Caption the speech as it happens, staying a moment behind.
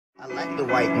I like the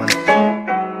white one.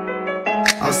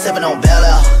 I'm sipping on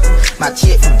Bella, my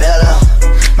chick from Bella,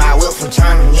 my whip from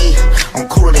Germany. I'm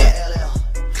cooler than LL.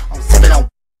 I'm sipping on.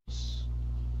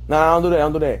 Nah, don't do that.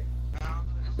 Don't do that.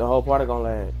 The whole party gonna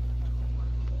lag.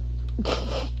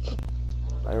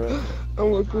 Like, really?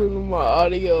 I'm recording my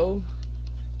audio.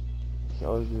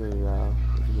 Yo, it's good, y'all.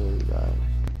 It's good, guys.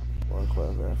 One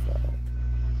Quail verified.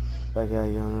 Back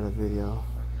at you on another video.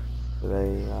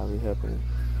 Today, I'll be helping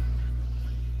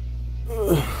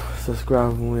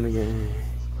subscribe and win again.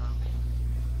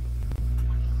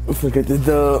 Let's look at the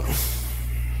dub.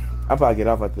 I'll probably get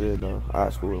off after this, though. I'll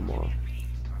school tomorrow.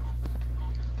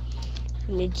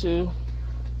 Me too.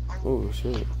 Oh,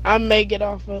 shit. I may get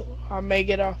off. I may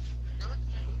get off.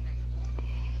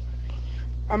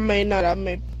 I may not. I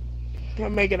may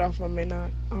get off. I may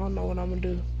not. I don't know what I'm gonna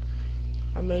do.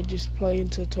 I may just play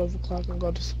until 12 o'clock and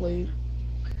go to sleep.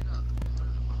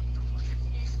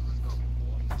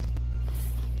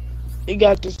 You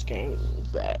got this game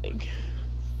bag.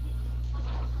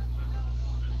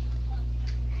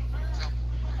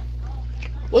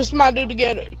 What's my do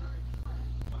together?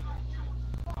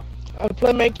 A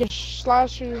playmaker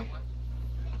slasher.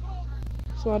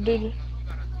 So I did it.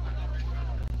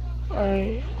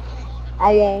 Alright.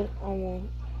 I won't.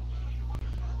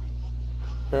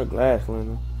 Her glass,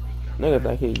 Linda. Nigga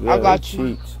think he good. I got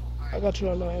you. Cheats. I got you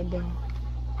on the inbound.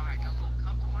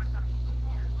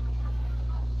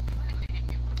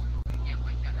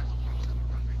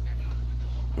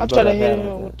 I try to hit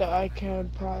him with the icon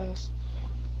pass.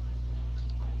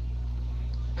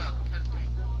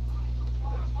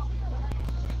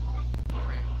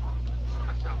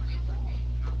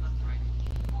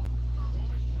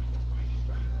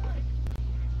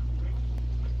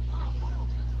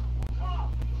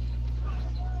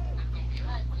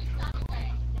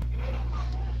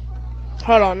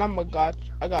 Hold on,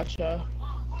 I got you.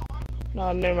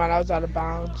 No, never mind, I was out of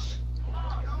bounds.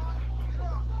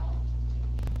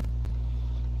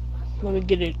 Let me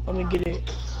get it.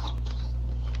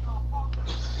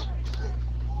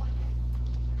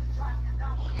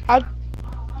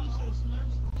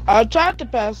 I tried to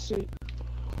pass it.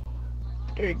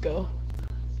 There you go.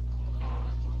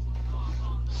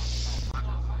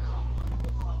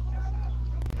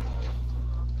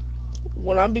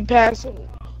 When I be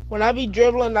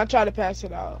dribbling, I try to pass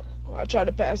it out. I try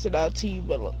to pass it out to you,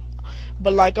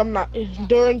 but like I'm not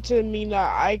during to me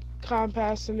not icon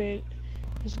passing it.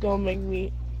 It's gonna make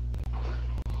me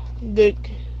good.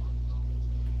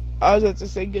 I was about to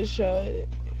say good shot.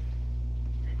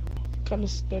 Kind of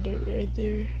stuttered right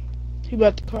there. He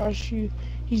about to cross you.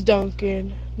 He's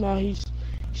dunking. Now he's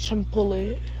trying to pull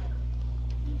it.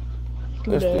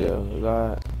 That's still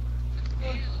God.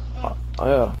 Oh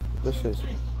yeah, this is.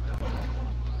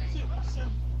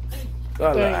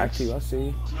 God, actually, I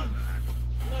see.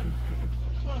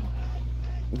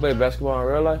 You play basketball in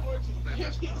real life?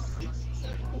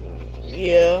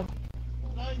 Yeah.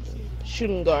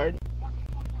 Shooting guard.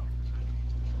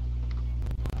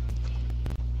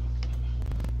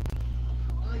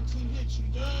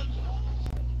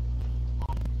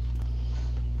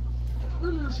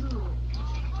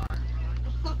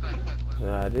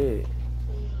 Yeah, I did.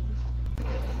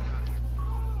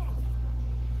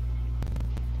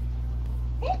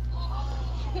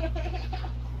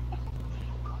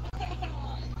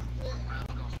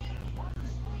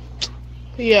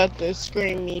 You have to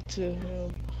scream me to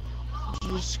him.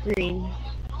 Just scream.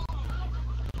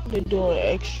 They're doing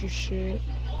extra shit.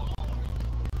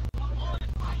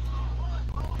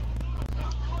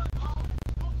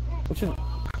 What you?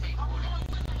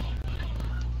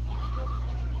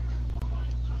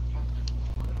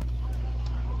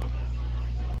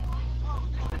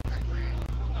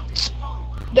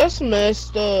 That's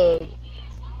messed up.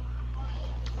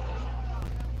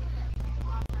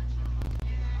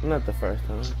 Not the first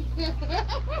time.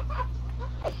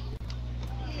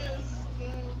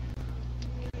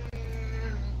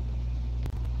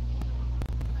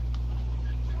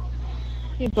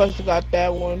 He supposed to got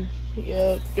that one.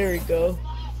 Yep, there you go.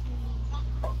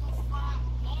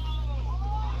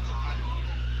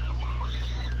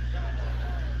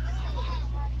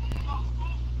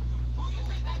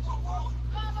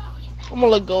 I'm gonna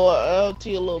let go of LT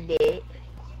a little bit.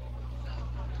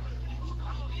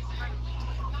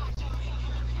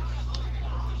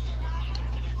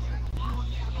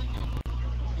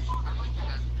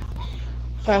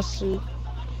 Pass it.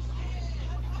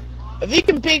 If you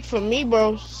can pick for me,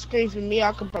 bro, screen for me,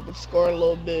 I can probably score a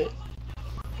little bit.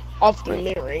 Off the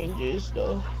mid ranges,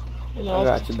 though. You know, I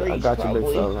got you, big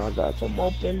fella. I got you. I'm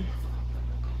open.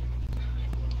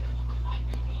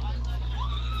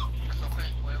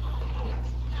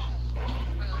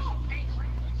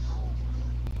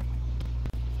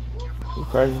 You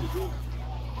crazy?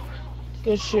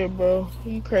 Good shit, bro.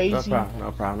 You crazy. No problem,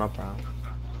 no problem, no problem.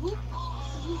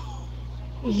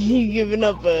 You giving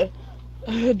up a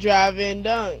drive-in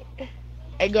dunk.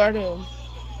 Hey, guard him.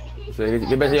 So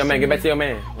get back to your man, get back to your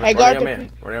man. Hey, Run guard your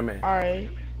man, run your man. Alright.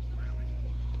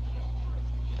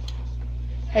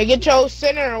 Hey, get your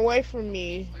center away from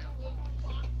me.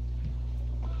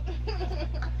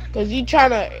 Cause he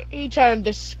trying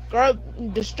to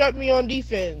disrupt me on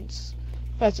defense.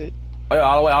 That's it. Oh yeah,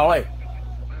 all the way, all the way.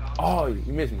 Oh,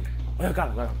 you missed me. Oh yeah,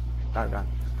 got it. Got it.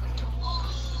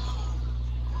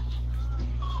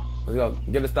 Let's go.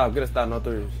 Get a stop, no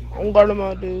threes. I'm guarding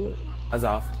my dude. That's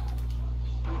off.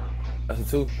 That's a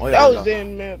 2. Oh yeah. That was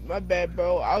in, man. My bad,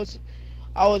 bro. I was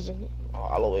all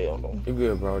the way on them. You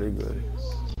good, bro? You good.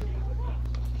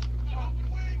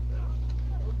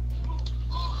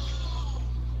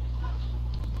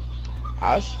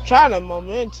 I was trying to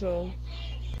momentum,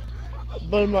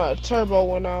 but my turbo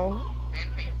went out.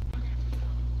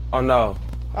 Oh no.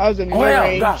 I was in the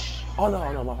mid-range. Oh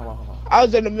no, my fault. I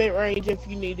was in the mid-range if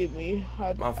you needed me.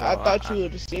 I thought you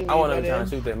would have seen me. I wasn't trying to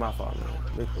shoot that. My fault,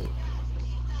 man.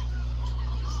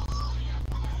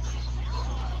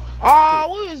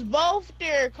 Oh, we was both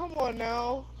there. Come on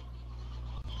now.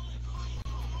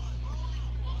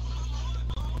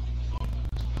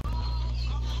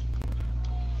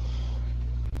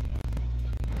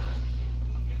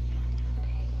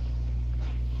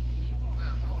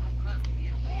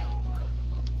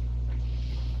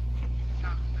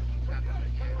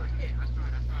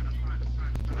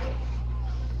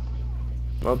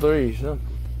 No threes, huh?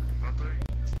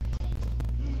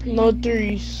 No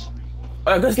threes.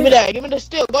 Give me that. Give me the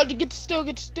steal. Go to get the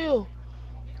steal.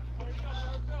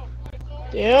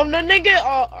 Damn, the nigga.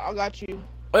 Oh, I got you.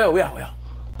 Oh yeah.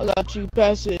 I got you.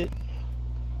 Pass it.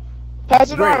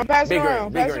 Pass it around. Pass it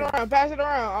around.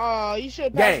 Oh, you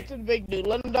should pass it to the big dude.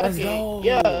 Let him dunk it.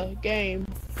 Yeah, game.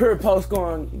 Pure post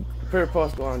going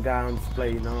guy on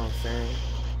display. You know what I'm saying?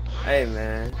 Hey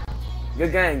man.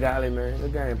 Good game, Golly, man.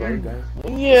 Good game, bro. Good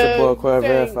game. Yeah. Support Quail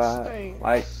verified.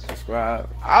 Like, subscribe.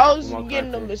 I was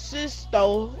getting them assists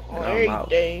though on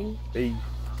everything. Peace.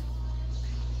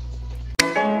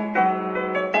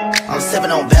 I'm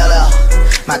 7 on Bella,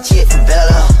 my chick from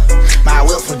Bella, my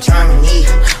whip from Germany.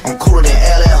 I'm cooler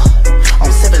than LL.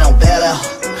 I'm 7 on Bella,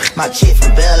 my chick from